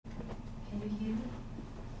you hear me?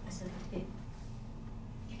 I said it.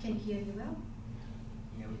 You can hear you well?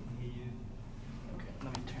 Yeah, we can hear you. Okay,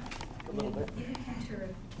 let me turn it a little bit. If you can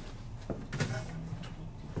turn.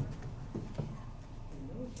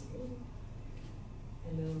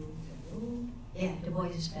 Hello. Yeah, the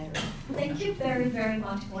voice is better. Thank you very, very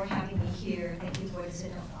much for having me here. Thank you for the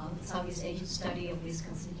Center of Southeast Asian Study of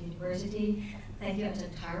Wisconsin University. Thank you to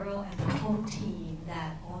Tyrell and the whole team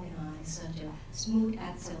that organized such a smooth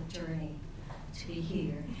Excel journey to be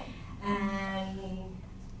here.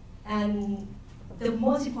 And the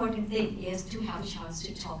most important thing is to have a chance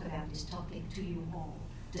to talk about this topic to you all,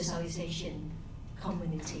 the Southeast Asian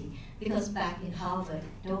community, because back in Harvard,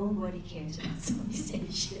 nobody cares about Southeast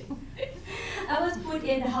Asian. I was put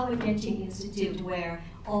in the Harvard Teaching Institute where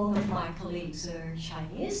all of my colleagues are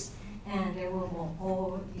Chinese, and they were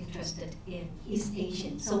more interested in East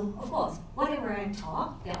Asian. So, of course, whatever I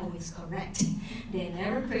talk, they're always correct. They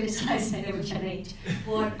never criticize, they never challenge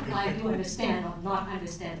what I do understand or not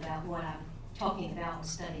understand about what I'm talking about or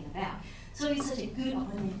studying about. So it's such a good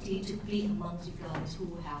opportunity to be amongst you guys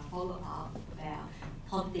who have followed up about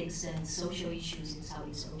politics and social issues in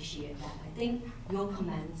Southeast Asia. That I think your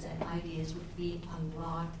comments and ideas would be a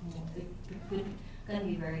lot more, going to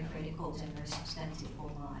be very critical and very substantive for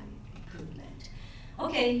my improvement.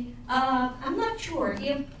 Okay, I'm not sure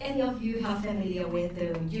if any of you are familiar with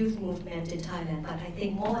the youth movement in Thailand, but I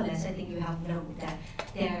think more or less, I think you have known that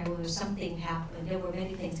there was something happen. There were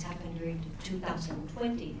many things happened during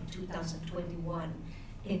 2020 and 2021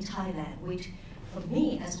 in Thailand, which for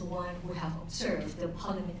me, as the one who have observed the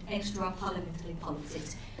extra parliamentary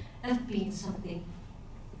politics, have been something,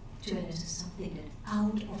 to be honest, something that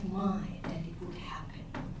out of mind that it would happen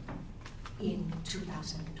in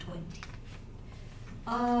 2020.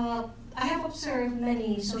 I have observed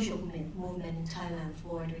many social movements in Thailand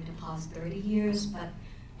during the past 30 years, but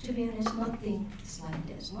to be honest, nothing is like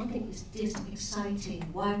this. Nothing is this exciting,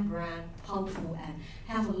 vibrant, powerful, and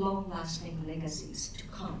have a long-lasting legacies to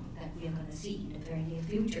come that we are going to see in the very near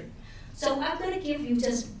future. So I'm going to give you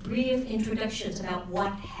just brief introductions about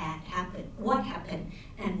what had happened,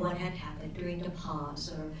 and what had happened during the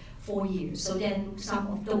past 4 years. So then some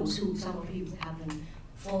of you haven't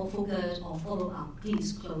focus or follow up,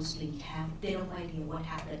 please closely have a bit of idea what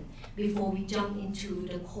happened before we jump into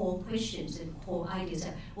the core questions and core ideas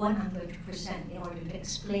that what I'm going to present in order to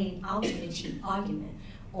explain our argument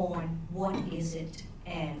on what is it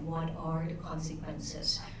and what are the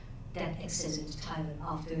consequences that exist in Thailand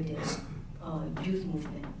after this youth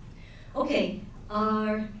movement. Okay,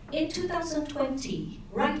 in 2020,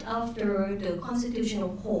 right after the Constitutional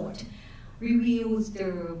Court reveals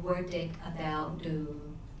the verdict about the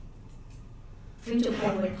Future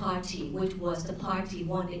Forward Party, which was the party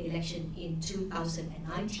won the election in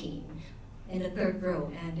 2019 in the third row,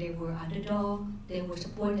 and they were underdog. They were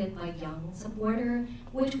supported by young supporter,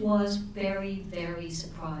 which was very, very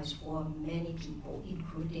surprised for many people,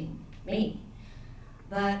 including me.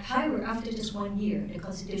 But however, after just 1 year, the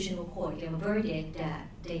Constitutional Court gave a verdict that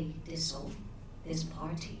they dissolved this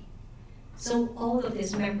party. So all of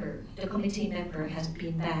this member, the committee member, has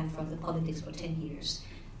been banned from the politics for 10 years,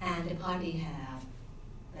 and the party have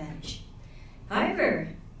vanished. However,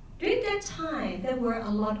 during that time, there were a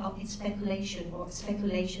lot of speculation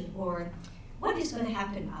or what is going to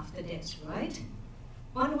happen after this, right?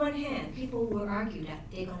 On one hand, people will argue that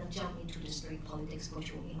they're going to jump into the street politics for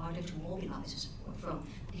sure in order to mobilize support from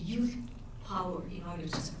the youth power in order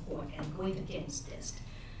to support and going against this.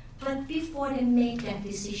 But before they make that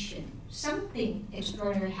decision, something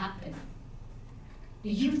extraordinary happened.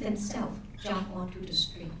 The youth themselves jumped onto the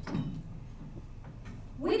street.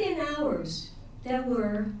 Within hours, there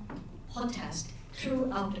were protests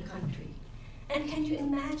throughout the country. And can you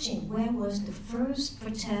imagine where was the first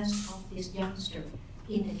protest of this youngster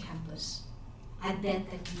in the campus? I bet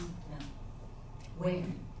that you know. Where?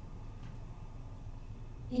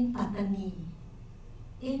 In Pattani,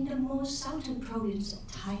 in the most southern province of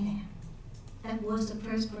Thailand. That was the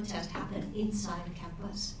first protest happened inside the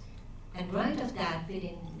campus. And right after that,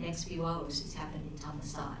 within the next few hours, it happened in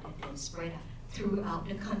Thammasat and then spread out throughout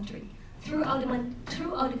the country. Throughout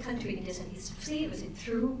the country, in this sense, it's seriously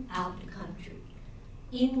throughout the country.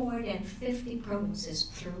 In more than 50 provinces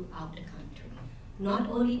throughout the country. Not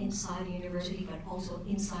only inside the university, but also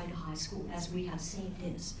inside the high school, as we have seen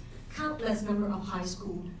this. Countless number of high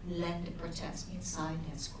schools led the protests inside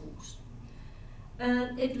their schools.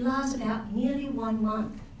 And it lasted about nearly 1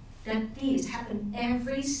 month. That these happen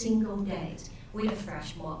every single day with a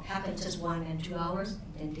fresh mob. Happen just 1 and 2 hours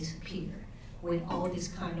and then disappear with all this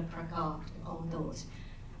kind of placard and all those.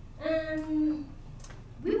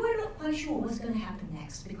 we were not quite sure what's going to happen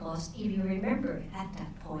next, because if you remember, at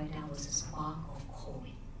that point, there was a spark of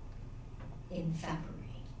COVID in February.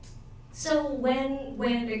 So when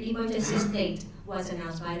the emergency state was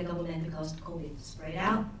announced by the government because COVID spread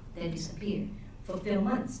out, they disappeared for a few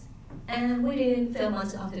months. And within a few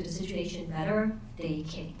months after the situation better, they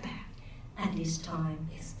came back. And this time,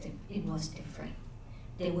 it was different.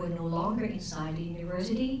 They were no longer inside the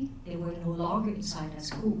university. They were no longer inside the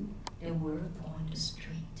school. They were on the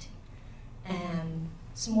street. And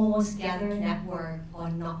small scattered network or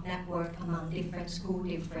not network among different schools,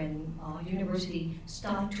 different universities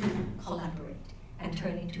start to collaborate and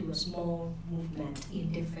turn into a small movement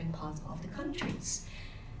in different parts of the countries.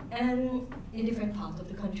 And in different parts of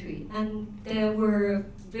the country. And they were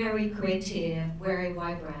very creative, very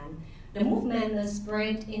vibrant. The movement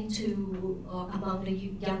spread into among the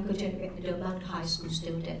younger generation, among the high school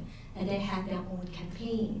students, and they had their own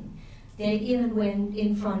campaign. They even went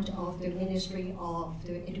in front of the Ministry of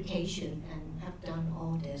the Education and have done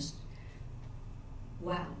all this.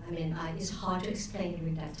 Wow, I mean, it's hard to explain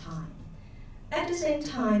during that time. At the same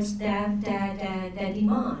time, their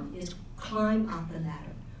demand is climb up the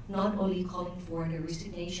ladder, not only calling for the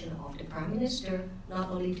resignation of the Prime Minister, not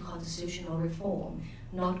only the constitutional reform,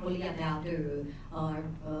 not only about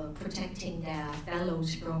protecting their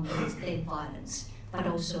fellows from state violence, but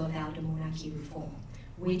also about the monarchy reform,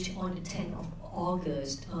 which on the 10th of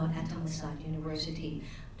August at Thammasat University,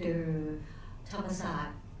 the Thammasat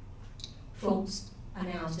folks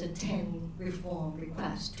announced the 10 reform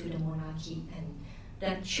requests to the monarchy, and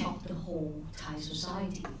that shocked the whole Thai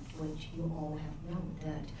society, which you all have known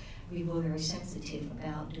that we were very sensitive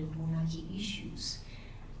about the monarchy issues.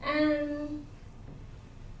 And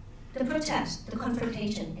the protest, the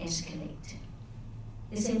confrontation escalated.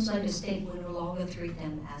 It seems like the state will no longer treat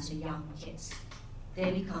them as young kids. They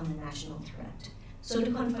become a national threat. So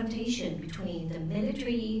the confrontation between the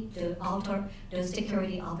military, the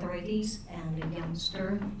security authorities, and the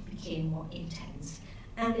youngster became more intense.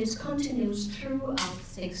 And it continues throughout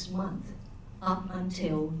 6 months, up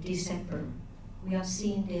until December. We have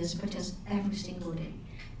seen this protest every single day.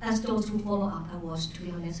 As those who follow up, I was, to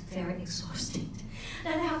be honest, very exhausted.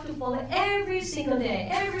 And I have to follow every single day,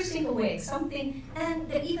 every single week, something, and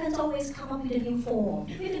the events always come up with a new form,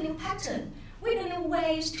 with a new pattern, with new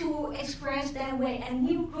ways to express their way, and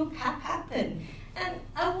new group have happened. And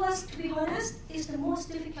I was, to be honest, it's the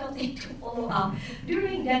most difficult thing to follow up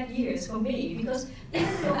during that years for me, because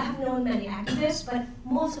even though I have known many activists, but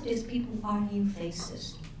most of these people are new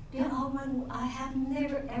faces. They are all one I have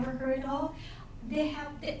never ever heard of. I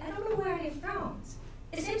don't know where they're from.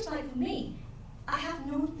 It seems like for me, I have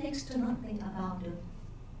known next to nothing about the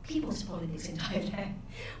people's politics in Thailand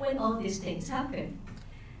when all these things happen.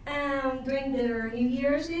 During their New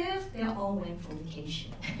Year's Eve, they all went for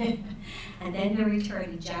vacation. And then they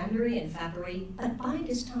returned in January and February. But by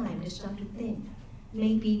this time, they started to think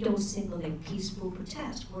maybe those simple and peaceful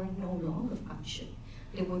protests were no longer functioning.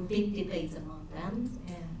 There were big debates among them,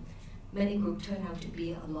 and many groups turned out to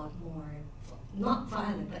be a lot more, not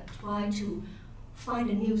violent, but try to find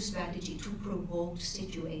a new strategy to provoke the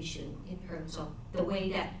situation in terms of the way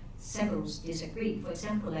that several disagree. For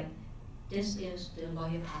example, like, this is the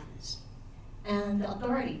royal palace. And the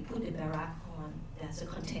authority put the barrack on as a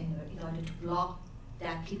container in order to block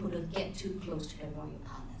that people don't get too close to the royal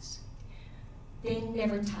palace. They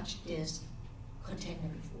never touched this container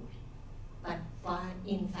before. But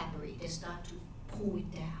in February, they start to pull it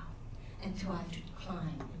down and try to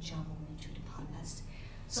climb and jump into the palace.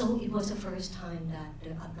 So it was the first time that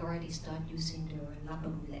the authorities started using the rubber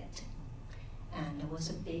bullet. And there was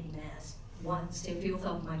a big mess. Once a few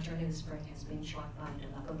of my journalist friends has been shot by the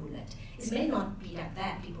rubber bullet. It may not be that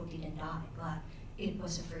bad, people didn't die, but it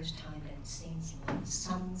was the first time that it seems like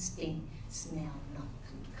something smell not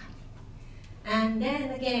good coming. And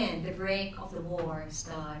then again, the break of the war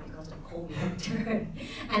started because of COVID turn,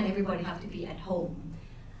 and everybody have to be at home.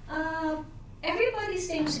 Everybody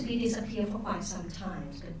seems to be disappeared for quite some time,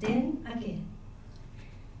 but then again,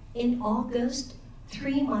 in August,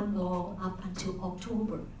 3 months long up until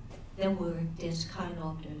October, there were this kind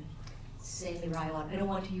of the semi-riot. I don't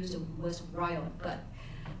want to use the word riot, but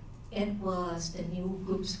it was the new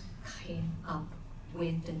groups came up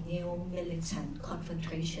with the new militant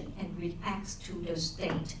confrontation and reacts to the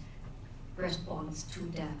state response to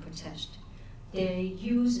their protest. They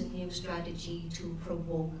use a new strategy to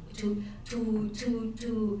provoke, to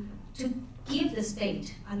give the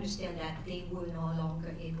state understand that they were no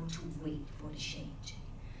longer able to wait for the change.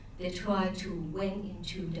 They tried to went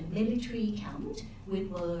into the military camp, where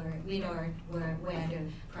the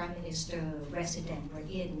Prime Minister resident were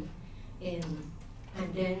in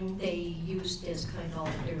And then they used this kind of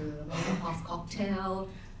the Molotov cocktail.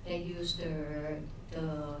 They used the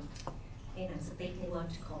stick, what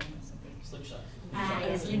to call it, something. Slingshot.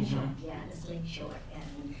 Yeah, slingshot. Yeah, the slingshot,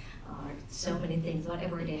 and so many things,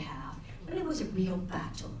 whatever they have. But it was a real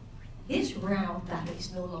battle. This round battle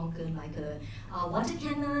is no longer like a water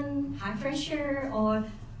cannon, high pressure, or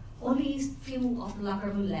only few of luck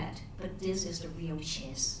or roulette. But this is the real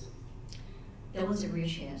chess. There was a real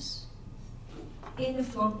chess. In the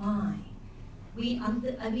front line, we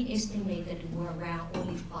estimate that there were around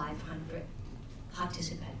only 500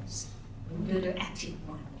 participants, the active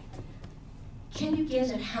one. Can you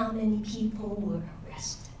guess at how many people were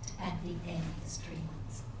arrested at the end of these 3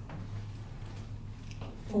 months?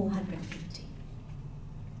 450.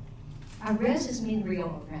 Arrest is mean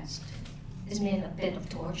real arrest. It means a bit of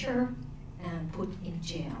torture and put in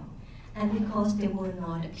jail. And because they were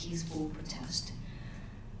not a peaceful protest,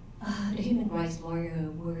 the human rights lawyer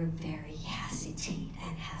were very hesitant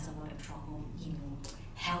and has a lot of trouble,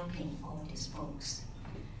 helping all these folks.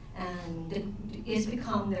 And it's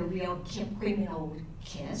become the real criminal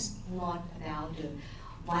case, not about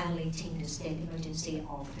violating the state emergency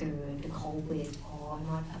of the COVID, or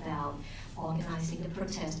not about organizing the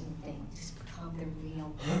protesting thing. It's become the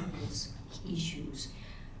real issues.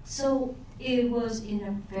 So it was in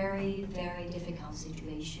a very, very difficult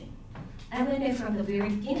situation. I went there from the very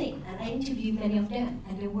beginning, and I interviewed many of them,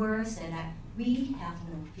 and the words said that we have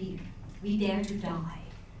no fear. We dare to die.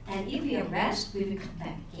 And if we arrest, we will come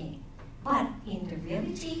back again. But in the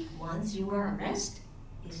reality, once you are arrested,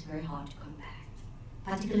 it's very hard to come back.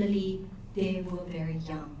 Particularly, they were very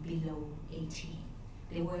young, below 18.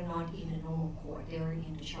 They were not in the normal court, they were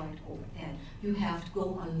in the child court. And you have to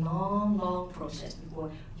go a long, long process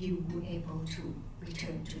before you were able to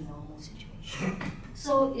return to normal situation.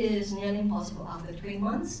 So it is nearly impossible after 3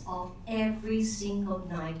 months of every single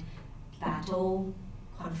night battle,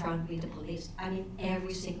 confront with the police. I mean,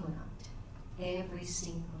 every single night,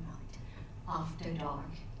 after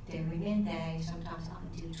dark. They remain there sometimes up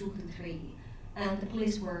until 2 to 3. And the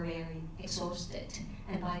police were very exhausted.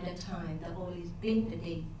 And by that time, the only thing that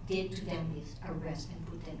they did to them is arrest and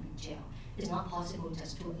put them in jail. It's not possible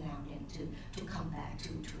just to allow them to come back to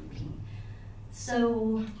repeat.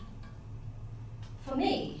 So, for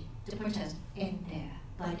me, the protest ended there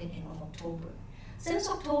by the end of October. Since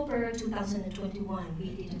October 2021,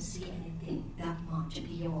 we didn't see anything that much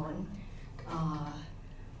beyond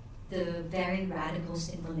the very radical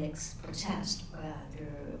symbolic protest, the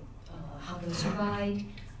hunger strike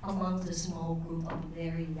among the small group of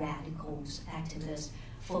very radical activists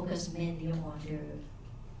focused mainly on the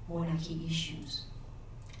monarchy issues.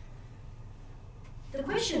 The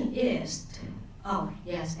question is,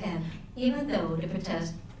 and even though the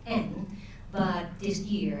protests end, but this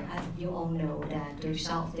year, as you all know, that the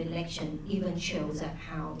result of the election even shows that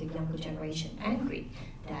how the younger generation angry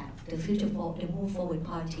that the Move Forward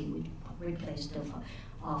Party would replace the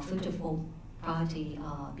Future Forward Party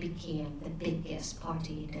became the biggest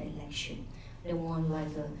party in the election. They won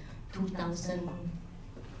like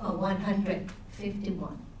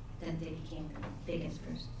 2,151 that they became the biggest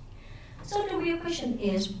person. So the real question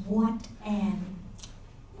is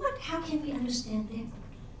how can we understand them?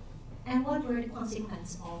 And what were the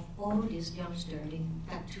consequences of all these youngsters in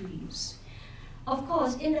that 2 years? Of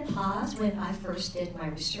course, in the past, when I first did my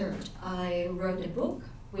research, I wrote a book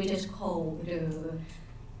which is called the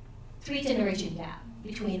 3-Generation Gap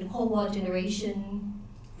between the Cold War generation,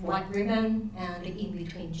 White Ribbon, and the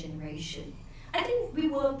in-between generation. I think we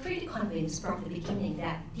were pretty convinced from the beginning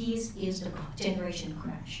that this is the generation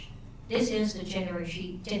crash. This is the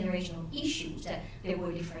generational issues, that there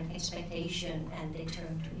were different expectations and they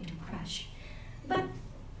turned into crash. But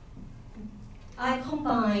I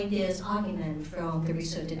combined this argument from the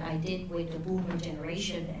research that I did with the boomer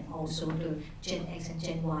generation and also the Gen X and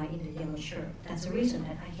Gen Y in the yellow shirt. That's the reason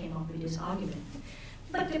that I came up with this argument.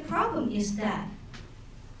 But the problem is that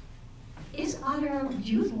other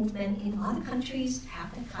youth movement in other countries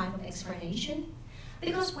have that kind of explanation?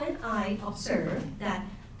 Because when I observed that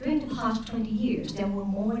during the past 20 years, there were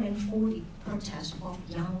more than 40 protests of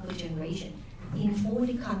younger generation in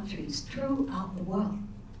 40 countries throughout the world.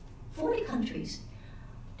 40 countries.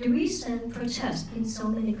 The recent protests in so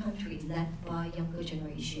many countries led by younger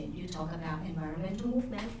generation. You talk about environmental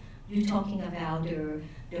movement, you're talking about the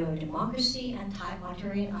democracy,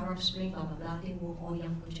 anti-authoritarian Arab Spring, blah, blah, blah, they were all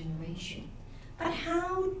younger generation. But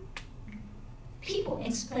how people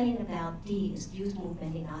explain about these youth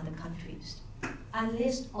movement in other countries? I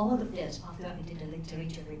list all of this after I did a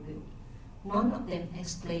literature review. None of them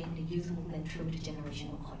explain the youth movement through the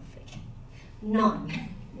generational conflict. None.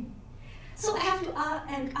 So I have to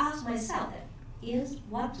ask myself,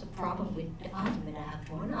 what's the problem with the argument I have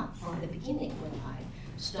drawn up from the beginning when I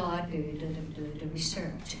started the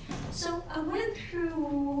research? So I went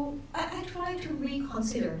through, I tried to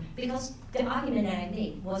reconsider, because the argument that I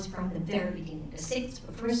made was from the very beginning,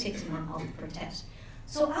 the first 6 months of the protest.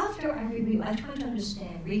 So after I review, I try to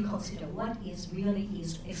understand, reconsider what really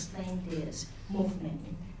is to explain this movement.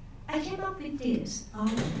 I came up with this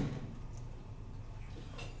argument.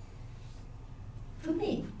 For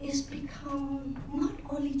me, it's become not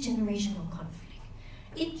only generational conflict.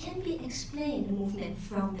 It can be explained, the movement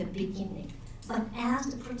from the beginning, but as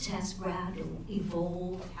the protests gradually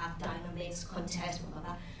evolve, have dynamics, contests, blah, blah,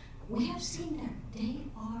 blah, we have seen that they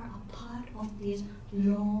are a part of this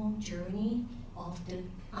long journey of the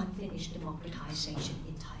unfinished democratization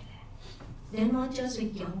in Thailand. They're not just a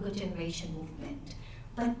younger generation movement,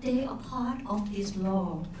 but they are part of this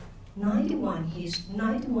long 91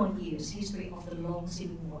 years history of the long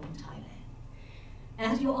civil war in Thailand.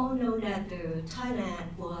 As you all know that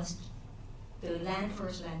Thailand was the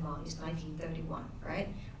first landmark is 1931, right?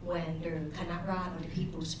 When the Kanokrat, or the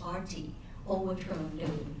People's Party, overturned the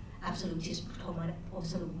absolute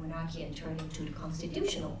monarchy and turned into the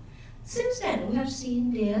constitutional. Since then, we have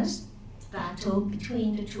seen this battle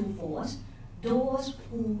between the two forces, those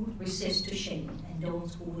who resist to change and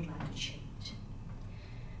those who would like to change.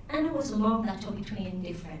 And it was a long battle between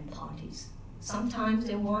different parties. Sometimes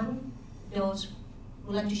they won, those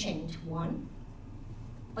who like to change won,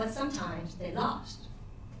 but sometimes they lost.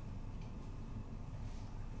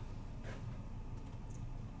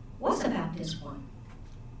 What's about this one?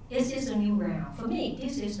 This is a new round. For me,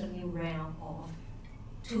 this is a new round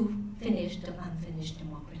to finish the unfinished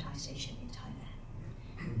democratization in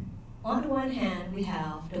Thailand. On the one hand, we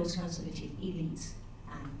have those conservative elites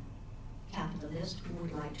and capitalists who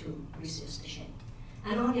would like to resist the change.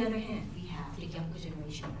 And on the other hand, we have the younger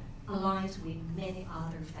generation allies with many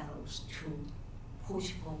other fellows to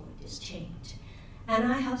push forward this change. And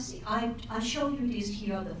I showed you this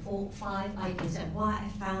here, the 5 ideas, and why I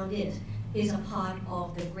found it is a part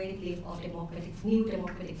of the great lift of new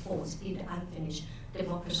democratic force in the unfinished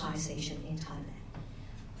democratization in Thailand.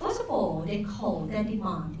 First of all, their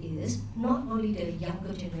demand is not only the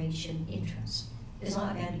younger generation interest, it's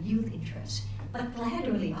not about the youth interest, but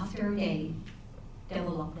gradually after they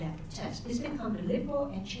develop their protest, it's become the liberal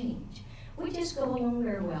and change, which is going along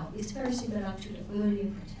very well. It's very similar to the earlier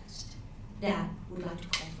protest that would like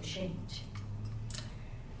to call for change.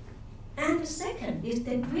 And the second is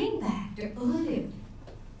they bring back the earlier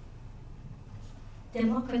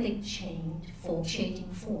democratic change for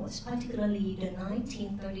changing force, particularly the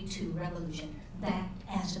 1932 revolution, back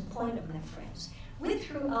as a point of reference.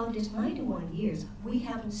 Throughout these 91 years, we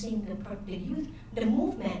haven't seen the youth, the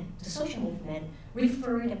movement, the social movement,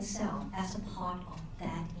 refer themselves as a part of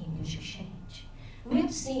that initial change. We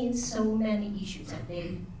have seen so many issues that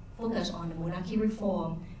they focus on the monarchy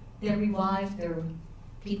reform, they revive their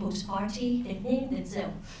People's Party, they name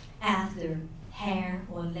themselves as the heir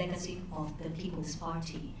or legacy of the People's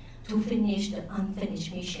Party to finish the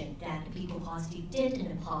unfinished mission that the People's Party did in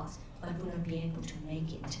the past but would not be able to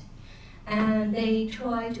make it. And they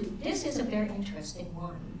try to, this is a very interesting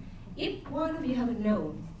one. If one of you haven't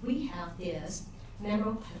known, we have this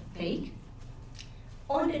memorial plaque.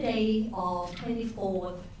 On the day of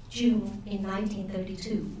 24th June in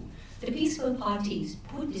 1932, the peaceful parties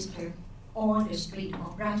put this plaque on the street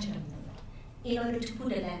of Ratchatham in order to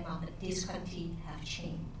put a landmark that this country have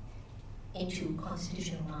changed into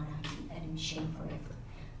constitutional monarchy and in change forever.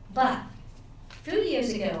 But a few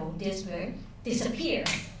years ago, this plaque disappeared.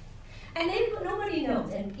 And then nobody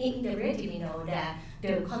knows, and indirectly we know that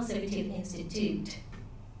the Conservative Institute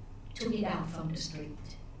took it out from the street.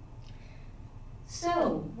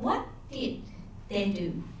 So what did they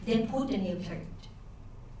do? They put the new plaque.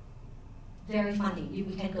 Very funny,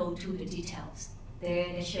 we can go to the details.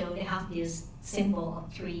 There they show, they have this symbol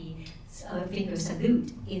of 3 finger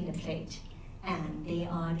salute in the plate. And they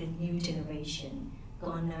are the new generation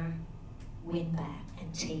gonna win back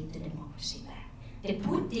and take the democracy back. They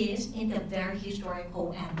put this in the very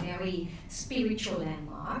historical and very spiritual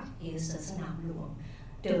landmark is the Sanam Luang,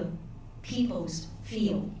 the people's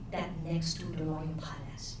field that next to the royal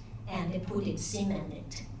palace. And they put it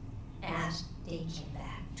cemented as they came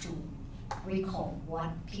back to recall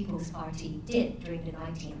what People's Party did during the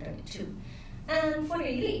 1932. And for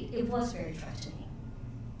the elite, it was very threatening.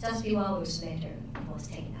 Just a few hours later, it was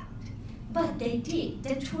taken out. But they did.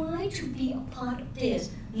 They tried to be a part of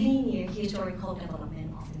this linear historical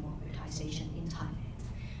development of democratization in Thailand.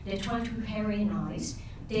 They tried to harmonize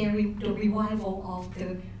the revival of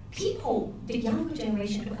the people, the younger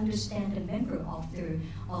generation, to understand the member of the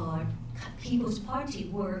People's Party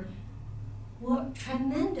were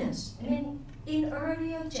tremendous. I mean, in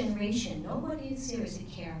earlier generation, nobody seriously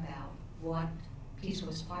cared about what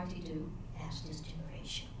People's Party do as this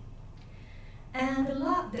generation. And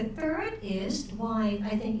the third is why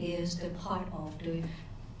I think is the part of the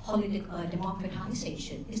political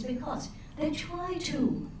democratization is because they try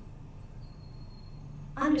to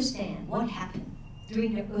understand what happened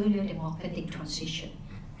during the earlier democratic transition,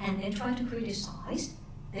 and they try to criticize.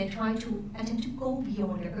 They try to attempt to go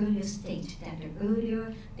beyond the earlier state that the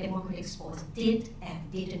earlier democratic force did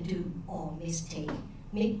and didn't do, or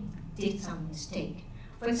did some mistake.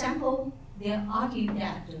 For example, they argue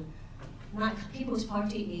that the People's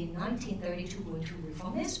Party in 1932 were too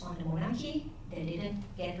reformist on the monarchy. They didn't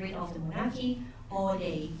get rid of the monarchy, or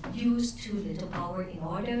they used too little power in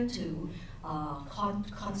order to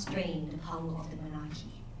constrain the power of the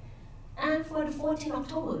monarchy. And for the 14th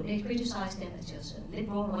October, they criticized them as just a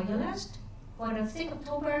liberal loyalist. For the 6th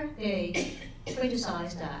October, they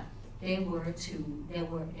criticized that they were too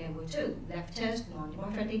leftist,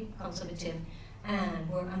 non-democratic, conservative, and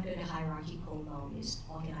were under the hierarchical Maoist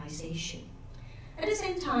organization. At the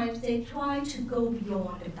same time, they tried to go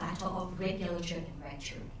beyond the battle of regulation and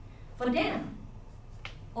rhetoric. For them,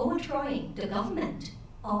 overthrowing the government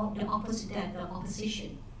or the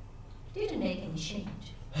opposition didn't make any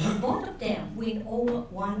change. Both of them win over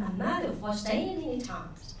one another for saying many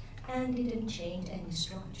times and didn't change any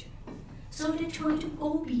structure. So they try to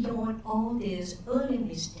go beyond all this early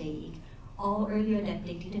mistake, all earlier that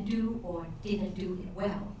they didn't do or didn't do it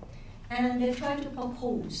well. And they try to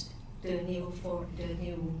propose the new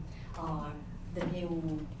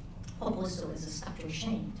proposal as a structural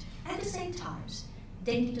change. At the same time,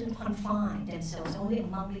 they didn't confine themselves only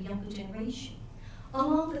among the younger generation.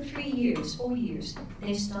 Along the 4 years,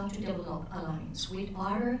 they start to develop alliance with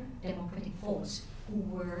other democratic forces who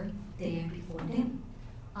were there before them.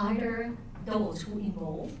 Either those who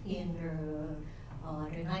involved in the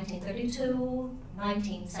 1932,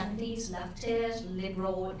 1970s leftist,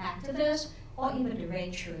 liberal activists, or even the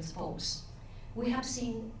Lertchoosakul folks. We have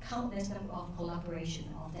seen countless number of collaboration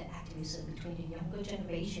of that activism between the younger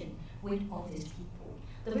generation with all these people.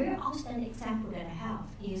 The very outstanding example that I have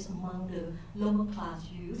is among the lower class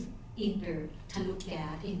youth in the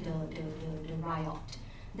Kanokrat, in the riot.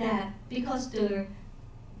 That because the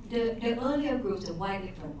earlier groups, the white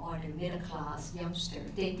liberal or the middle class youngster,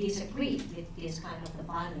 they disagreed with this kind of the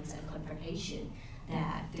violence and confrontation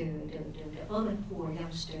that the urban poor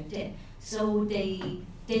youngster did. So they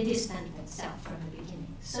distanced themselves from the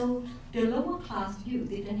beginning. So the lower class youth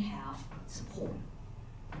didn't have support.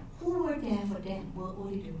 Who were there for them were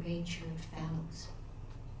only the Lertchoosakul fellows,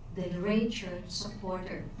 the Lertchoosakul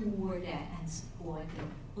supporters who were there and support the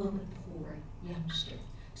urban poor youngsters.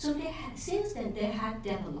 So since then they had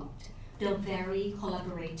developed the very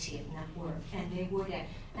collaborative network, and they were there.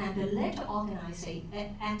 And the later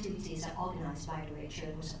activities that organized by the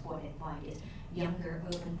Lertchoosakul were supported by these younger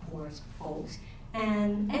urban poor folks.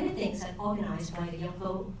 And anything that organized by the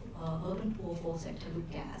younger urban poor folks at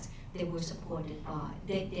Kanokrat, they were supported by,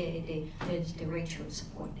 the Lertchoosakul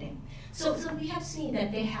support them. So we have seen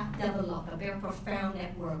that they have developed a very profound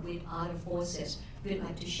network with other forces we'd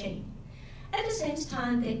like to shape. At the same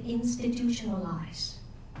time, they institutionalize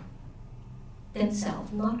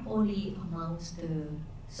themselves, not only amongst the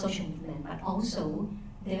social movement, but also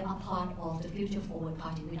they are part of the Future Forward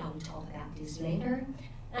Party. We will talk about this later.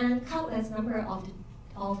 And countless number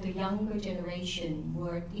of the younger generation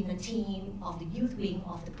were in a team of the youth wing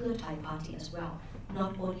of the Pheu Thai Party as well,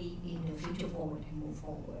 not only in the Future Forward and Move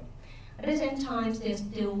Forward. At the same time, they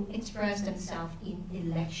still express themselves in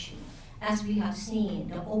election. As we have seen,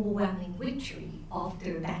 the overwhelming victory of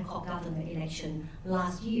the Bangkok government election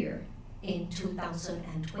last year in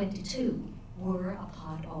 2022 were a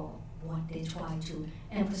part of what they tried to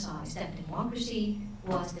emphasize, that democracy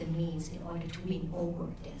was the means in order to win over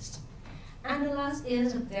this. And the last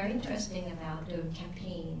is very interesting about the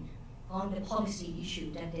campaign on the policy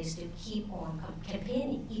issue, that they still keep on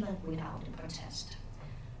campaigning even without the protest.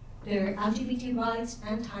 The LGBT rights,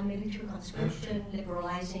 anti-military conscription,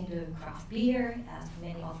 liberalizing the craft beer, as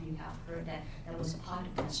many of you have heard that was a part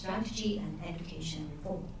of that strategy, and education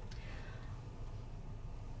reform.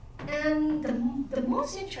 And the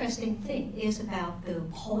most interesting thing is about the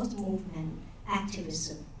post-movement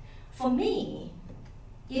activism. For me,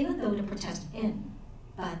 even though the protests end,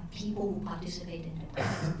 but people who participate in the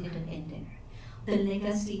protests didn't end there, the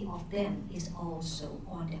legacy of them is also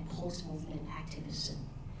on their post-movement activism.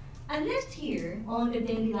 I list here on the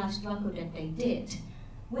daily life struggle that they did,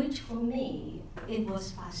 which for me, it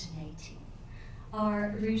was fascinating.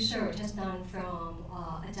 Our research has done from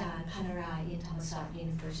Ajahn Kanokrat in Thammasat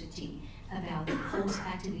University about the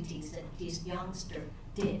post-activities that this youngster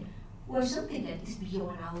did were something that is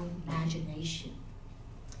beyond our imagination.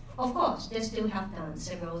 Of course, they still have done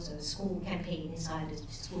several school campaigns inside the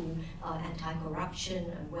school, anti-corruption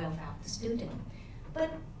and welfare of the student.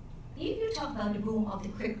 But if you talk about the boom of the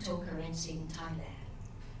cryptocurrency in Thailand,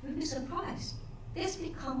 you'll be surprised. There's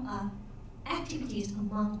become activities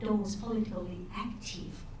among those politically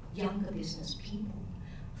active younger business people.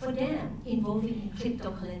 For them, involving in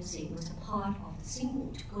cryptocurrency was a part of the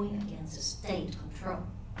symbol to going against the state control.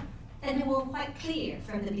 And they were quite clear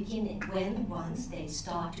from the beginning when once they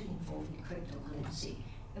start to involve in cryptocurrency.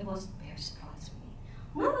 It was very surprising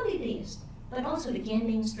to me. Not only this, but also the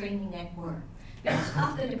gaming streaming network. Because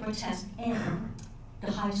after the protest ended,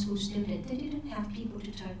 the high school student, they didn't have people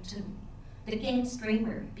to turn to. The game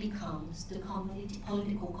streamer becomes the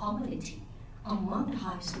political community among the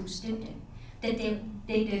high school student. That the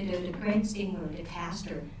grand streamer, the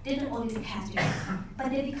caster, didn't only the caster, but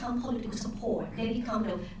they become political support. They become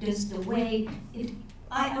the way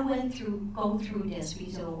I went through, go through this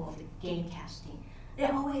result of the game casting. They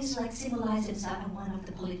always like symbolize themselves as one of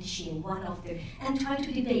the politicians, and try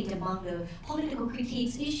to debate among the political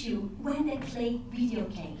critiques issue when they play video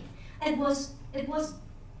game. It was,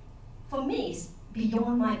 for me, it's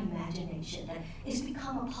beyond my imagination that it's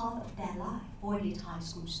become a part of their life for these high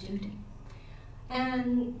school students.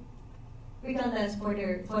 And regardless for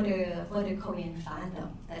the Korean fandom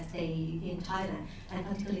that they in Thailand, and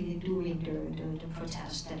particularly during the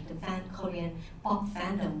protest, that the Korean pop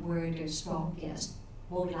fandom were the strongest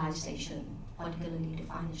mobilization, particularly the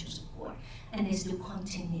financial support, and they still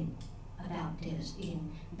continue about this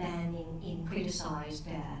in banning, in criticize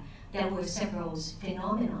that there were several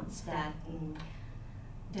phenomena that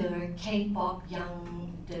the K-pop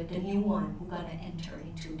the new one who gonna enter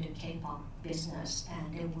into the K-pop business,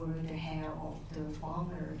 and they were the hair of the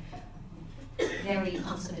former very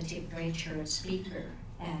conservative Lertchoosakul speaker,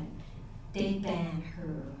 and they banned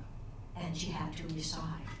her, and she had to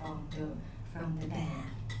resign from the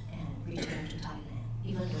band and return to Thailand,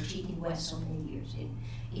 even though she invested so many years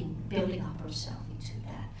in building up herself into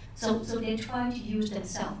that. So they try to use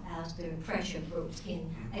themselves as the pressure groups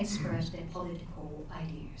in express their political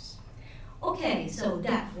ideas. Okay, so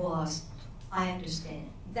that was, I understand,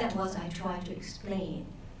 that was I tried to explain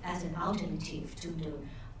as an alternative to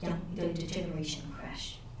the generation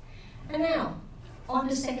crash. And now, on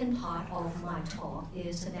the second part of my talk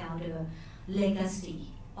is about the legacy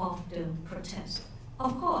of the protest.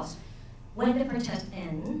 Of course, when the protest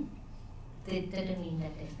ends, that didn't mean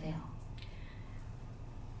that they failed.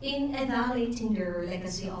 In evaluating the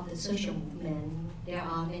legacy of the social movement, there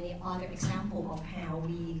are many other examples of how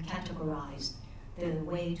we categorize the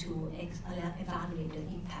way to evaluate the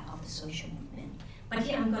impact of the social movement. But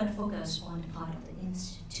here I'm going to focus on the part of the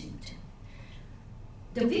institute.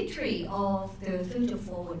 The victory of the Future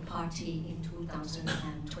Forward Party in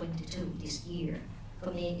 2022, this year, for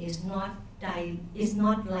me is not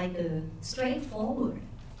like a straightforward,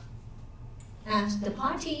 as the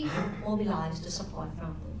party mobilized the support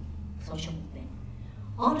from the social movement.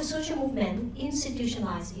 All the social movement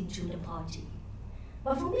institutionalized into the party.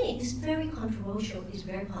 But for me, it's very controversial, it's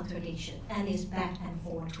very contradiction, and it's back and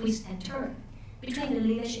forth, twist and turn between the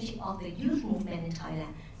relationship of the youth movement in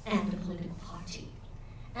Thailand and the political party.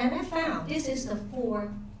 And I found this is the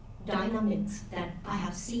four dynamics that I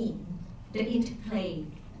have seen, the interplay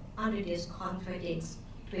under this contradicts,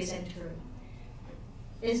 twist and turn.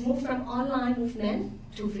 It's moved from online movement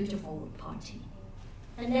to Future Forward Party.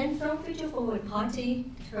 And then from Future Forward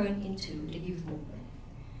Party turned into the youth movement.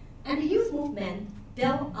 And the youth movement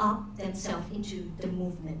built up themselves into the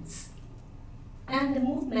movements. And the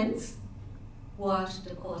movements was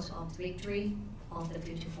the cause of victory of the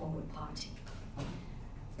Future Forward Party.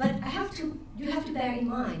 But you have to bear in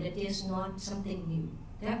mind that it's not something new.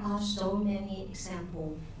 There are so many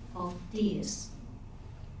examples of this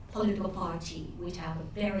political party which have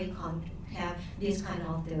this kind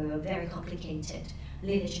of the very complicated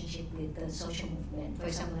relationship with the social movement. For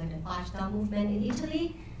example, like the Five-Star Movement in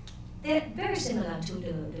Italy, they're very similar to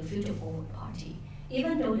the Future Forward Party,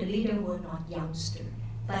 even though the leader were not youngster,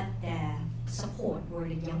 but their support were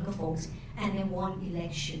the younger folks, and they won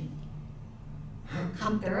election.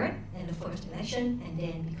 Come third in the first election, and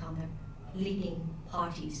then become the leading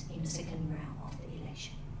parties in the second round of the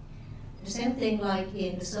election. The same thing like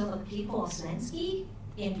in the Soviet people of Zelensky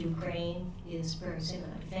in Ukraine is very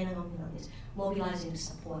similar. The phenomenon is mobilizing the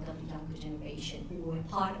support of the younger generation who were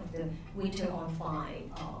part of the Winter on Fire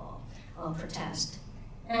protest.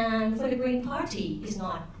 And for the Green Party, it's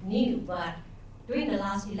not new, but during the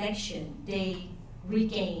last election, they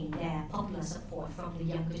regained their popular support from the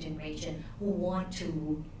younger generation who want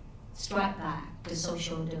to strike back the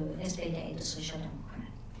social democrat.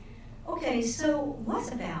 Okay, so what's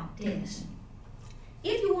about this?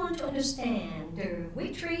 If you want to understand the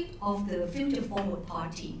victory of the Future Forward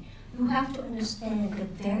Party, you have to understand the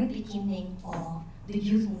very beginning of the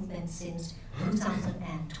youth movement since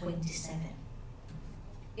 2027.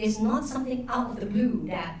 It's not something out of the blue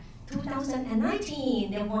that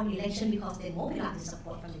 2019 they won election because they mobilized the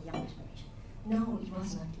support from the younger generation. No, it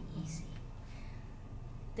was not easy.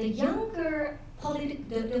 The younger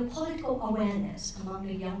the political awareness among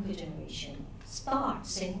the younger generation starts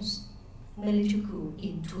since military coup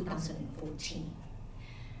in 2014.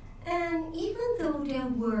 And even though there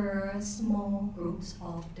were small groups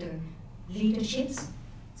of the leaderships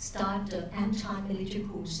start the anti-military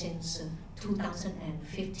coup since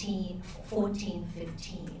 2015,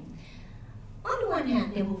 14-15. On the one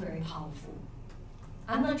hand, they were very powerful.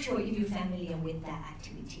 I'm not sure if you're familiar with their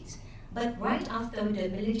activities, but right after the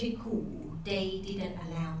military coup, they didn't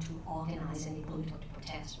allow to organize any political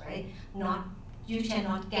protests, right? You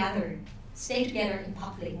cannot stay together in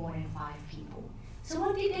public more than 5 people. So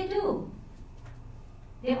what did they do?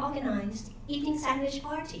 They organized eating sandwich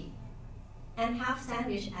party and have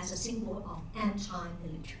sandwich as a symbol of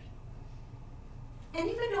anti-military. And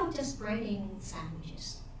even though just spreading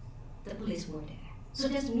sandwiches, the police were there. So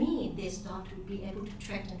that means they start to be able to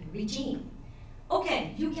threaten the regime.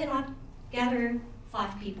 Okay, you cannot gather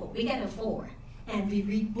 5 people, we gather 4, and we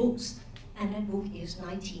read books, and that book is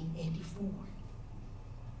 1984.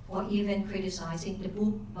 Or even criticizing the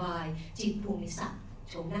book by Jit Pumisat,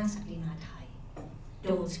 Chomna Saklina Thai,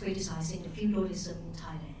 those criticizing the feudalism in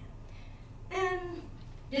Thailand. And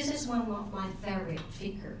this is one of my favorite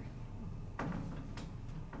figures.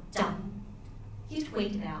 Jam. His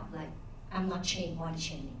weight about, I'm not body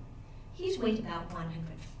shaming. His weight about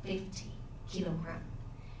 150 kilograms.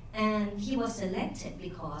 And he was selected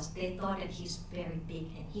because they thought that he's very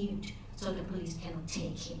big and huge, so the police cannot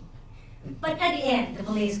take him. But at the end, the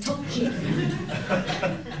police took him.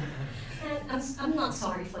 And I'm not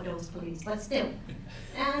sorry for those police, but still.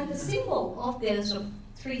 And the symbol of this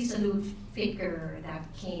 3 salute figure that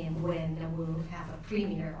came when they will have a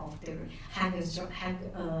premiere of the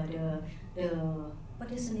what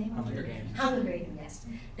is the name of it? Hunger Games. Hunger Games, yes.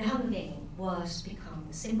 The Hunger Games was become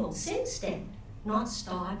a symbol since then, not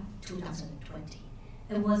start 2020.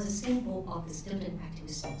 It was a symbol of the student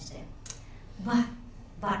activism since then. But,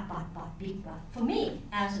 big but. For me,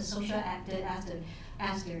 as a social actor,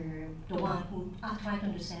 as the one who try to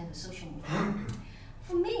understand the social movement,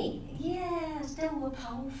 for me, yes, they were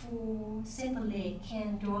powerful, simply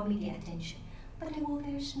can draw media attention, but they were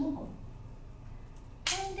very small.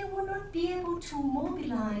 And they would not be able to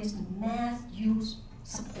mobilize mass youth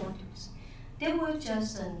supporters. They were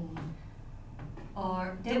just a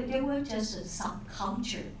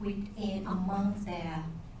subculture within among their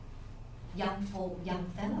young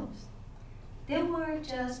fellows. They were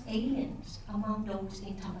just aliens among those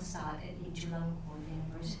in Thammasat and in Chulalongkorn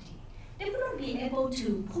University. They would not be able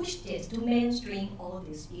to push this, to mainstream all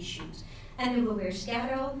these issues. And they were very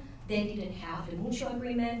scattered. They didn't have the mutual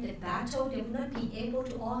agreement, the battle. They would not be able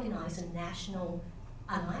to organize a national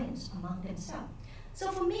alliance among themselves.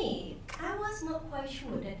 So for me, I was not quite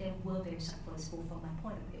sure that they were very successful from my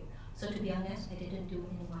point of view. So to be honest, I didn't do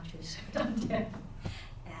any much research on them.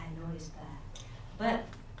 And I noticed that. But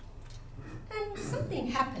then something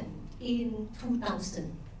happened in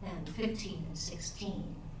 2015 and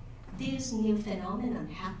 16. This new phenomenon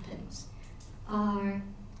happens.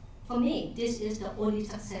 For me, this is the only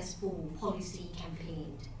successful policy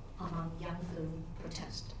campaign among younger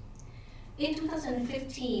protesters. In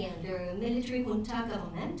 2015, the military junta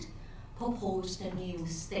government proposed a new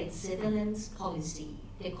state surveillance policy.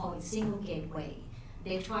 They call it single gateway.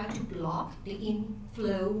 They try to block the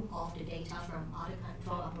inflow of the data from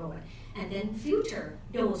abroad, and then filter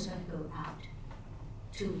those that go out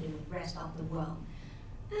to the rest of the world.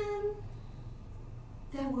 And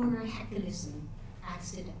there were activism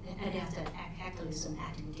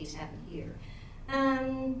activities happened here.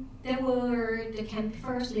 There were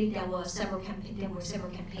there were several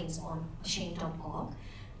campaigns on Change.org,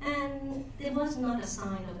 and there was not a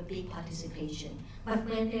sign of a big participation. But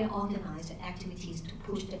when they organized the activities to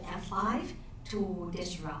push the F5 to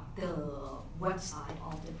disrupt the website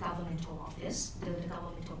of the governmental office, the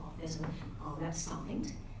governmental office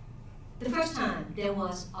website, the first time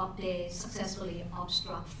they successfully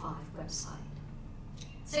obstruct 5 websites.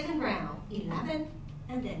 Second round, 11,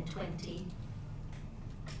 and then 20.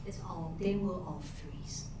 they will all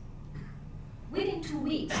freeze. Within 2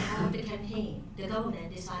 weeks of the campaign, the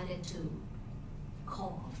government decided to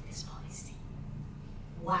call off this policy.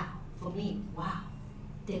 Wow, for me, wow,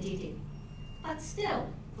 they did it. But still,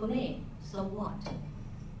 for me, so what?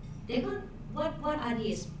 What are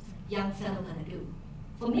these young fellows gonna do?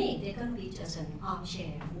 For me, they're gonna be just an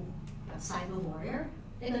armchair cyber warrior.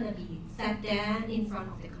 They're gonna be sat there in front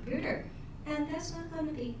of the computer, and that's not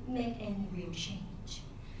gonna make any real change.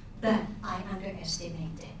 But I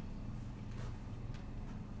underestimate them.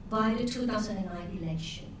 By the 2009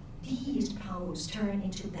 election, these powers turned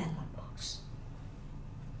into ballot box.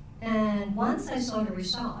 And once I saw the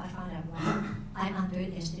result, I found out, wow, I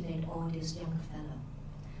underestimate all these young fellows.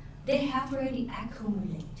 They have already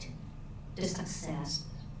accumulated the success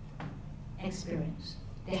experience.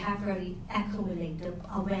 They have already accumulated the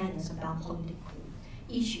awareness about political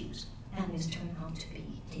issues, and it's turned out to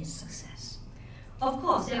be this success. Of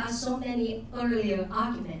course, there are so many earlier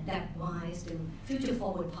arguments that why the Future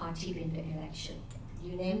Forward Party win the election.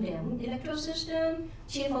 You name them: electoral system,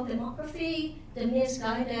 chief of demography, the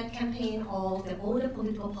misguided campaign of the older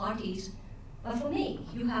political parties. But for me,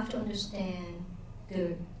 you have to understand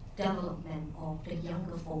the development of the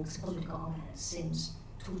younger folks' political awareness since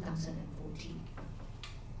 2014.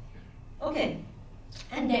 Okay,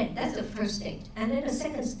 and then that's the first stage. And then the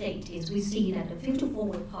second stage is we see that the Future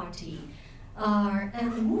Forward Party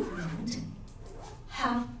and the movement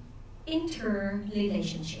have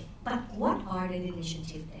interrelationship. But what are the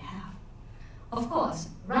relationships they have? Of course,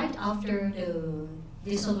 right after the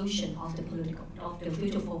dissolution of the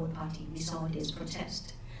Future Forward Party, we saw this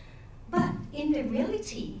protest. But in the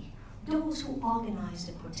reality, those who organized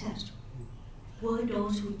the protest were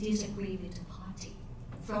those who disagree with the party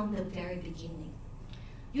from the very beginning.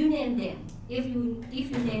 You name them. If you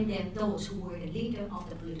name them, those who were the leader of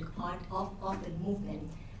the political party of the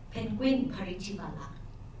movement, Penguin Paritivala,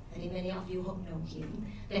 and many of you know him,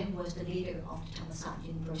 that was the leader of the Thammasat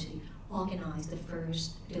University, organized the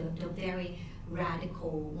very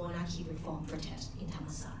radical monarchy reform protest in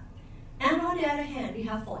Thammasat. And on the other hand, we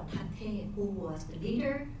have Fort Thatte, who was the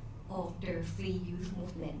leader of the Free Youth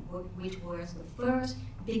Movement, which was the first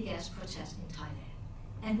biggest protest in Thailand.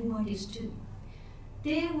 And who are these two?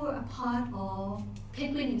 They were a part of,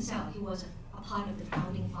 Penguin himself, he was a part of the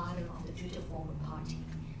founding father of the Future Forward Party.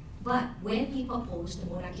 But when he proposed the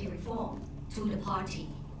monarchy reform to the party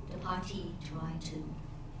tried to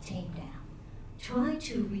tame down, tried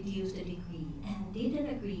to reduce the degree, and didn't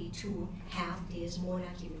agree to have this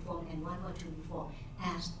monarchy reform and 112 reform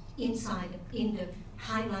as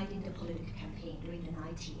highlight in the political campaign during the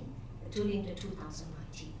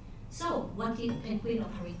 2019. So what did Penguin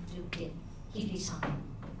did? He resigned.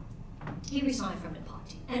 He resigned from the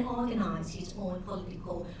party and organized his own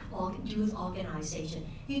political youth organization.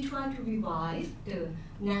 He tried to revive the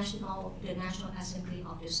National Assembly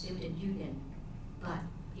of the Student Union, but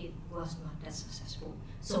it was not that successful.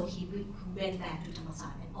 So he went back to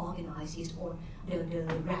Thammasat and organized his own, the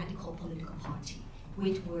radical political party,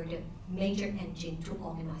 which were the major engine to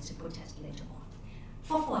organize the protest later on.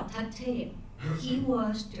 For Fort Thatte, he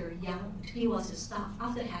was the staff,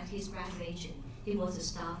 after his graduation, he was the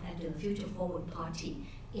staff at the Future Forward Party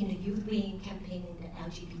in the youth wing campaigning the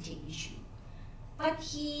LGBT issue. But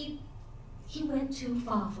he went too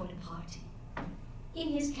far for the party. In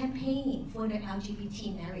his campaigning for the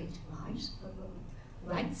LGBT marriage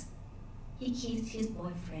rights, he kissed his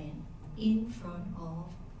boyfriend in front of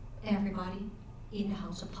everybody in the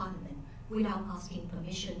House of Parliament without asking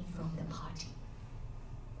permission from the party.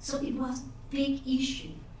 So it was a big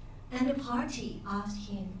issue, and the party asked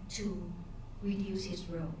him to reduce his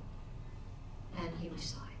role, and he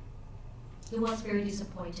resigned. He was very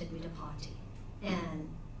disappointed with the party and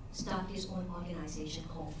started his own organization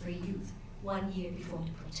called Free Youth 1 year before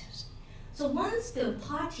the protest. So once the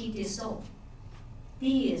party dissolved,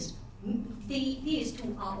 these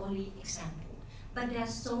two are only examples. But there are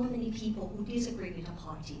so many people who disagree with the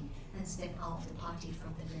party and step out of the party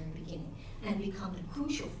from the very beginning and become the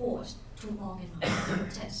crucial force to organize the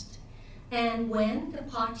protest. And when the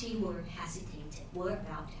party were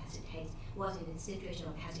about to hesitate, was in a situation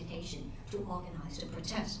of hesitation to organize the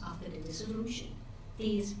protest after the dissolution,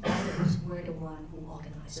 these fellows were the ones who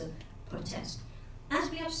organized the protest. As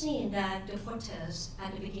we have seen that the protests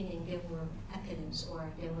at the beginning, there were appellants, or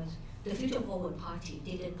the Future Forward Party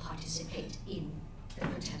didn't participate in the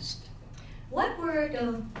protest. What were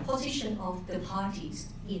the position of the parties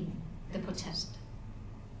in the protest?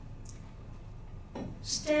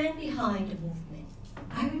 Stand behind the movement.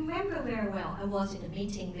 I remember very well, I was in a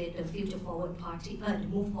meeting with the Future Forward Party, the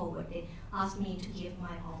Move Forward. They asked me to give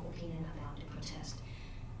my own opinion about the protest.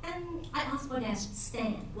 And I asked for their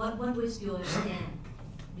stand. What was your stand,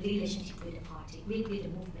 relationship with the party, with the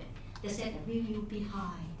movement? They said that we will be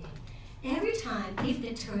behind them. Every time, if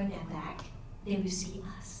they turn their back, they will see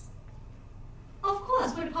us. Of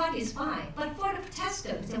course, for the party it's fine, but for the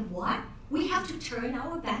protesters, they said, what? We have to turn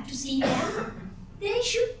our back to see them? They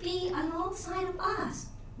should be alongside of us.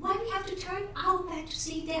 Why we have to turn our back to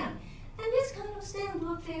see them? And this kind of stand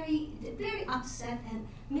were very upset, and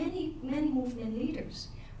many movement leaders.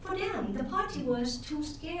 For them, the party was too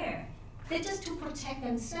scared. They just to protect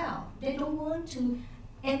themselves. They don't want to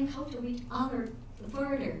encounter with other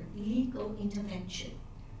further legal intervention.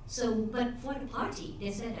 So, but for the party,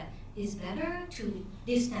 they said that it's better to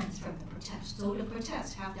distance from the protest. So the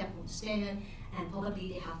protests have their own stand, and probably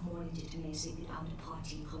they have more legitimacy without the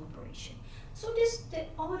party collaboration. So they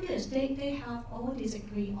have all this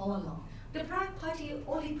agreed all along. The party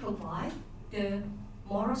only provide the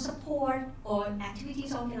moral support or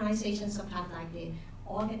activities organizations, sometimes like they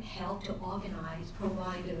help to organize,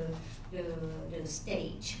 provide the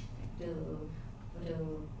stage,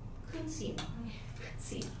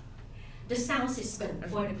 the sound system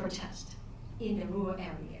for the protest in the rural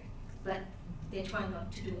area. But they try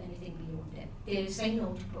not to do anything beyond that. They say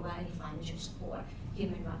no to provide any financial support,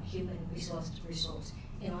 human resource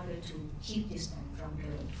in order to keep distance from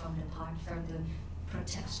the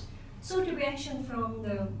protest. So the reaction from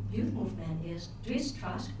the youth movement is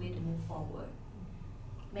distrust with the move forward.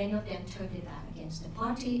 Many of them turned their back against the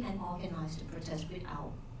party and organized the protest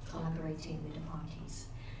without collaborating with the parties.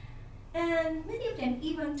 And many of them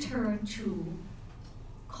even turned to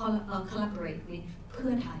collaborate with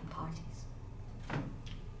Purthai parties.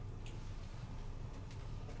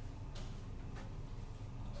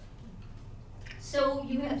 So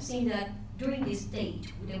you have seen that during this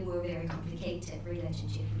stage, there were very complicated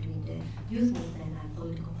relationships between the youth movement and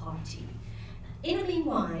political party. In the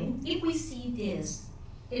meanwhile, if we see this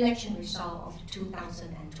election result of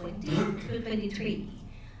 2023,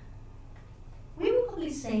 we will probably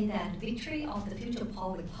say that the victory of the Future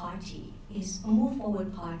Forward Party is a move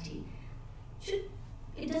forward party.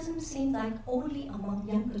 It doesn't seem like only among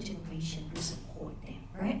younger generation to support them,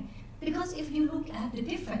 right? Because if you look at the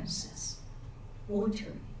differences,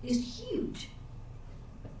 voter is huge.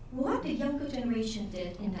 What the younger generation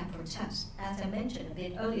did in that protest, as I mentioned a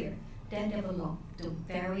bit earlier, they developed a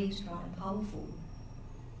very strong and powerful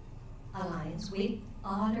alliance with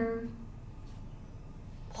other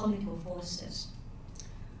political forces.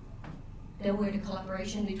 There were the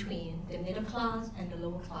collaboration between the middle class and the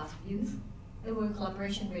lower class youth. There were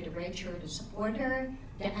collaboration with the richer, the supporter,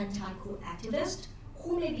 the anti-coup activist,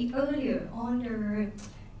 who may be earlier on the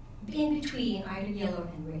in between either yellow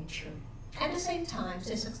and red shirt. At the same time,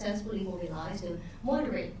 they successfully mobilized the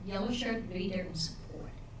moderate yellow shirt leader and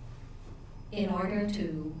support in order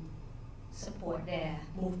to support their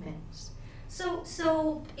movements. So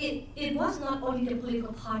it was not only the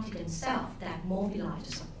political party themselves that mobilized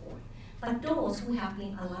the support, but those who have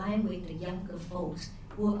been aligned with the younger folks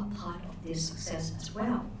were a part of this success as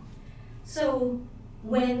well. So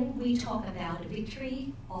when we talk about the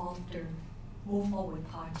victory of the Move Forward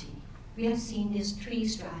Party, we have seen this three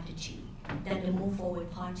strategy that the Move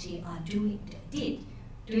Forward Party did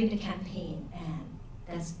during the campaign, and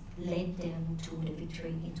that's led them to the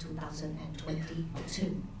victory in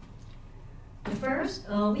 2022. The first,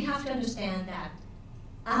 we have to understand that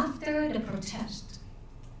after the protest,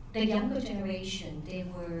 the younger generation,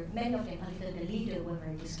 many of them, particularly the leaders, were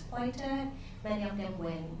very disappointed. Many of them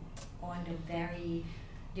went on the very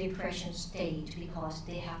depression stage because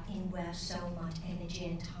they have invested so much energy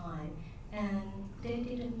and time, and they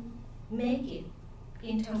didn't make it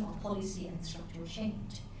in terms of policy and structural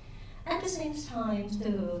change. At the same time,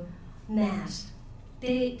 the mass,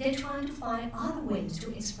 they're trying to find other ways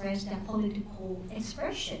to express their political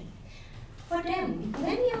expression. For them,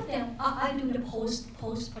 many of them, I do the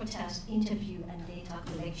post-protest interview and data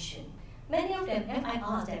collection. Many of them, if I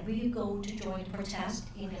ask them, will you go to join the protest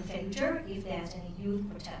in the future if there's any youth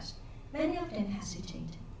protest? Many of them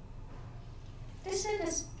hesitate. They say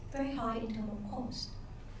there's very high internal cost.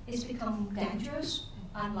 It's become dangerous,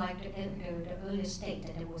 unlike the earlier state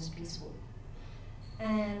that it was peaceful.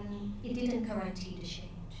 And it didn't guarantee the change.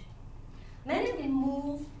 Many of them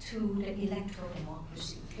moved to the electoral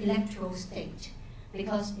democracy, electoral state,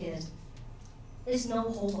 because there's no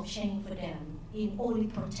hope of change for them in only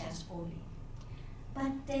protest only.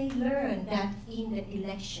 But they learned that in the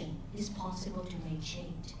election it's possible to make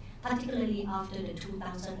change, particularly after the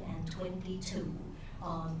 2022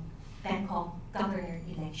 Bangkok governor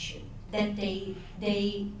election, that they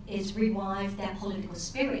revived that political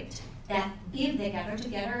spirit, that if they gather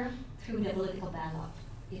together through the political ballot,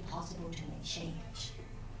 if possible, to make change.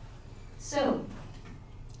 So,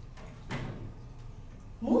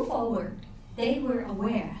 move forward. They were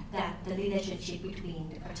aware that the relationship between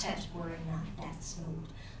the protests were not that smooth.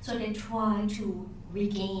 So they tried to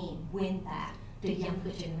win back the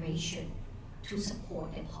younger generation to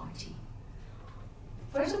support the party.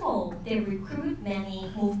 First of all, they recruit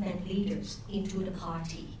many movement leaders into the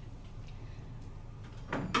party.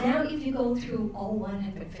 Now, if you go through all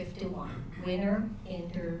 151 winner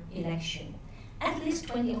in the election, at least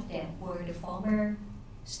 20 of them were the former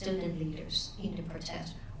student leaders in the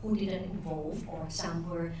protest who didn't involve, or some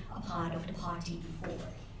were a part of the party before.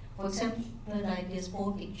 For example, like this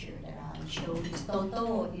old picture that I showed, is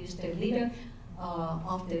Toto is the leader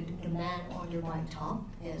of the man on the white top.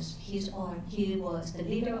 Yes, he was the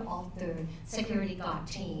leader of the security guard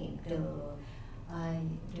team, the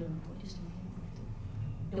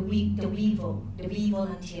we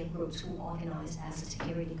volunteer groups who organized as a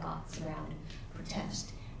security guards around the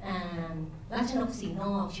protest. And Lertchoosakul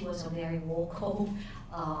Sinok, she was a very vocal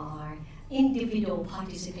individual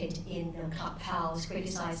participant in the clubhouse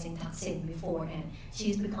criticizing Thaksin before, and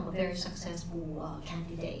she's become a very successful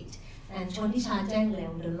candidate. And Chonticha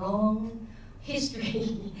Jengleo, the long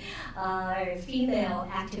history female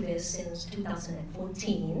activist since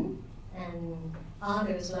 2014, and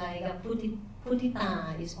others like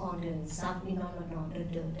Putita is on the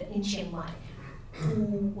in Chiang Mai,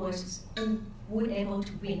 who were able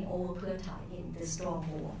to win over Pheu Thai in the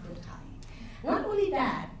stronghold of Pheu Thai. Not only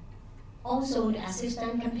that, also the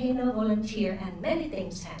assistant campaigner, volunteer, and many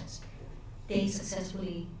think tanks, they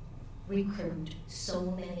successfully recruit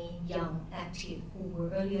so many young active who were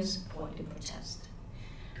earlier supported the protest.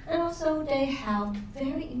 And also they have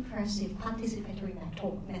very impressive participatory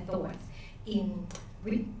methods in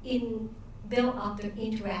build up the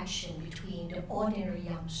interaction between the ordinary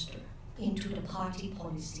youngster into the party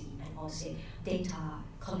policy and also data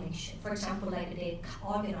collection. For example, like they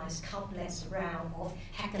organized countless rounds of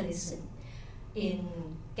hackathon in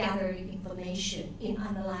gathering information, in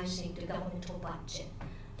analyzing the governmental budget.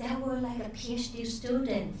 There were like a PhD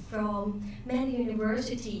student from many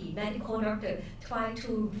university, medical doctor, trying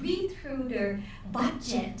to read through their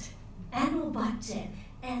budget, annual budget,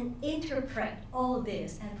 and interpret all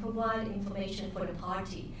this and provide information for the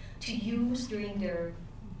party to use during the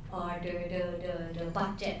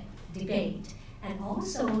budget debate. And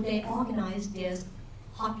also they organized this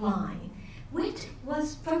hotline, which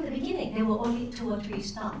was from the beginning, there were only 2 or 3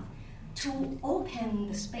 staff, to open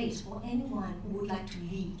the space for anyone who would like to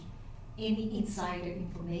leak any insider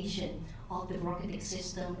information of the bureaucratic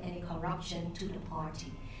system, any corruption to the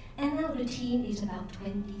party. And now the team is about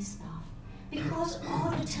 20 staff. Because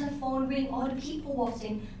all the telephone ring, all the people walked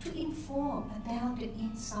in to inform about the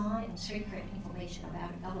inside and secret information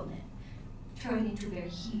about the government turned into very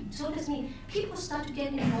huge. So this means people start to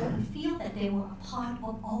get involved and feel that they were a part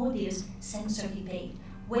of all this censored debate.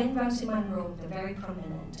 When Rangsiman, the very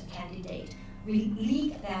prominent candidate,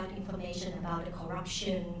 leaked about information about the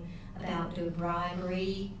corruption, about the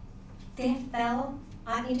bribery, they felt,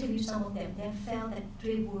 I interviewed some of them, they felt that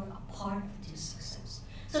they were a part of this success.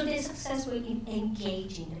 So they're successful in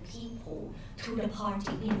engaging the people to the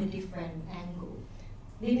party in a different angle,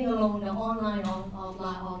 leaving alone the online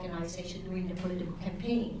offline organization during the political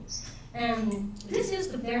campaigns. And this is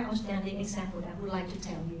the very outstanding example that I would like to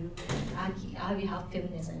tell you. I will have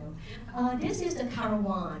feminists, I know. This is the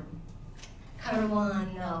caravan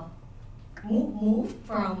move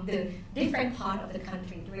from the different part of the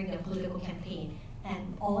country during the political campaign,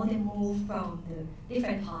 and all they move from the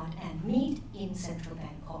different part and meet in central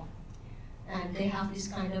Bangkok. And they have this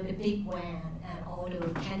kind of a big van, and all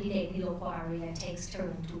the candidates in the local area takes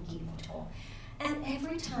turn to give a talk. And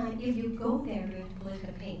every time, if you go there during the political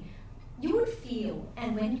campaign, you would feel,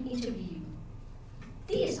 and when you interview,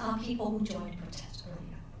 these are people who joined the protest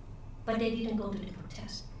earlier, but they didn't go to the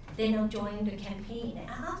protest. They now joined the campaign. And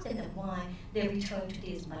I asked them why they returned to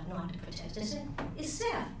this but not the protest. They said, it's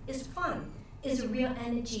safe, it's fun, it's a real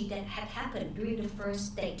energy that had happened during the first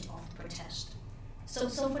stage of the protest. So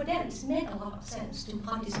for them, it's made a lot of sense to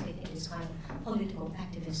participate in this kind of political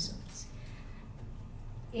activism.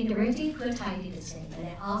 In the Reti, Pheu Thai did the same, and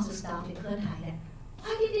I asked the staff in Pheu Thai that,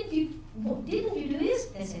 why didn't you do this?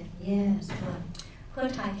 They said, yes, but Pheu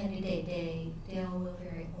Thai candidate, they all were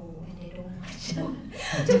very old and they don't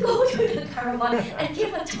want to go to the caravan and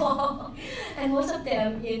give a talk. And most of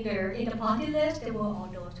them in the party list, they were all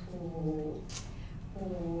those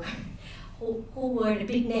who were the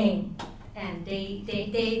big name, and they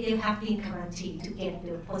have been guaranteed to get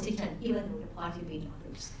the position even though the party win or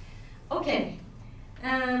lose. Okay.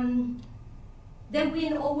 they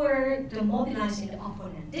win over the mobilizing the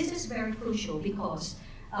opponent. This is very crucial because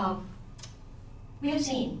we have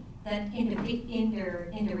seen that in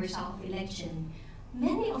the result of election,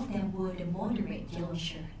 many of them were the moderate yellow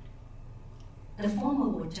shirt, the former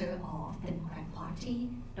voter of the Democrat Party,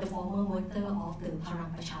 the former voter of the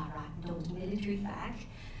Parang Pracharat, those military back,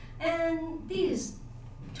 and these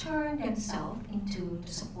turned themselves into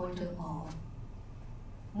the supporter of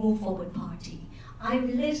Move Forward Party. I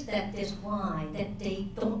realize that that's why that they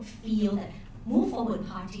don't feel that Move Forward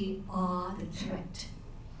Party are the threat,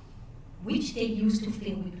 which they used to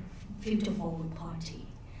feel with Future Forward Party.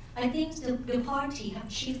 I think the party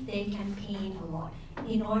have shifted their campaign a lot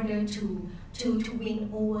in order to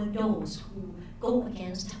win over those who go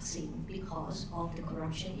against Thaksin because of the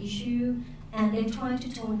corruption issue, and they try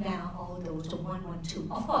to tone down all those, the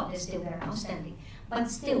 112. Of course, they're still very outstanding, but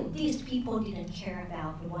still, these people didn't care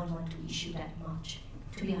about the 112 issue that much,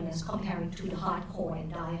 to be honest, comparing to the hardcore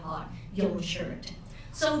and die-hard yellow shirt.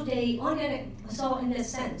 So so in that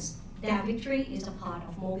sense, their victory is a part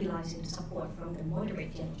of mobilizing the support from the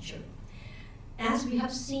moderate yellow shirt. As we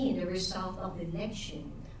have seen the result of the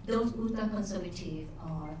election, those ultra-conservative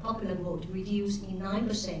popular vote reduced in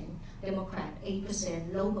 9%, Democrat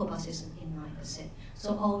 8%, local partisan in 9%.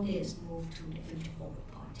 So all this moved to the Future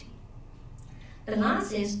Forward Party. The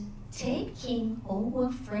last is taking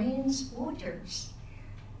over Friends voters.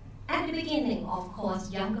 At the beginning, of course,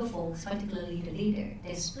 younger folks, particularly the leader,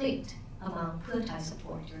 they split among Pheu Thai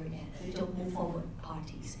supporters and the Move Forward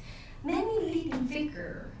parties. Many leading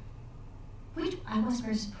figures, which I was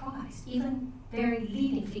very surprised, even very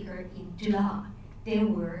leading figure in Dula, they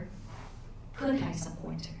were Pheu Thai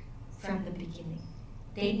supporters from the beginning.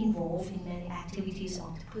 They involved in many activities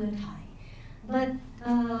of the Pheu Thai. But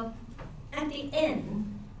at the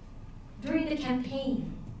end, during the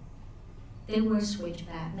campaign, they were switched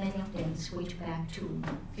back, many of them switched back to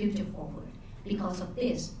Future Forward because of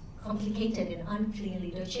this complicated and unclear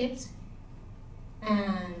leaderships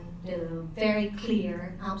and the very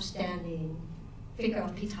clear, outstanding figure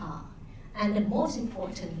of Pita. And the most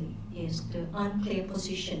importantly is the unclear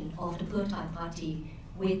position of the Pheu Thai party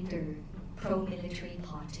with the pro-military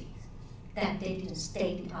parties, that they didn't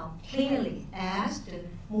state it out clearly as the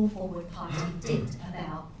Move Forward party did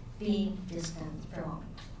about being distant from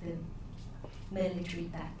the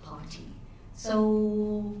military-backed party.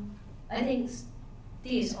 So I think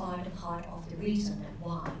these are the part of the reason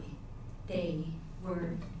why they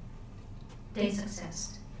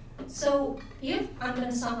success. So if I'm going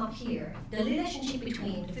to sum up here, the relationship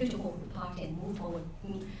between the Future Forward Party and Move Forward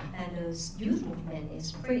and the youth movement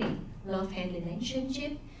is pretty love-hate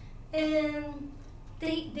relationship. And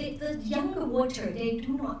the younger voter, they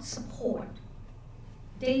do not support.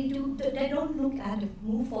 They don't look at the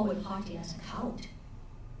Move Forward Party as a cult.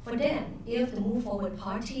 For them, if the Move Forward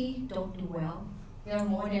Party don't do well, they are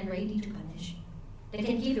more than ready to punish. They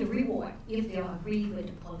can give a reward if they agree with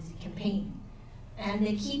the policy campaign. And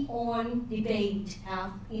they keep on debate,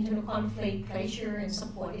 have internal conflict, pressure, and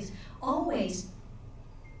support. It's always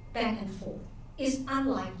back and forth. It's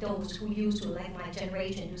unlike those who used to, like my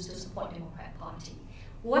generation, used to support Democrat Party.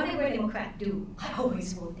 Whatever Democrat do, I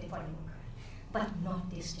always vote for Democrat, but not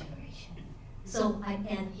this generation. So I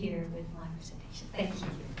end here with my presentation. Thank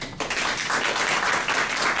you.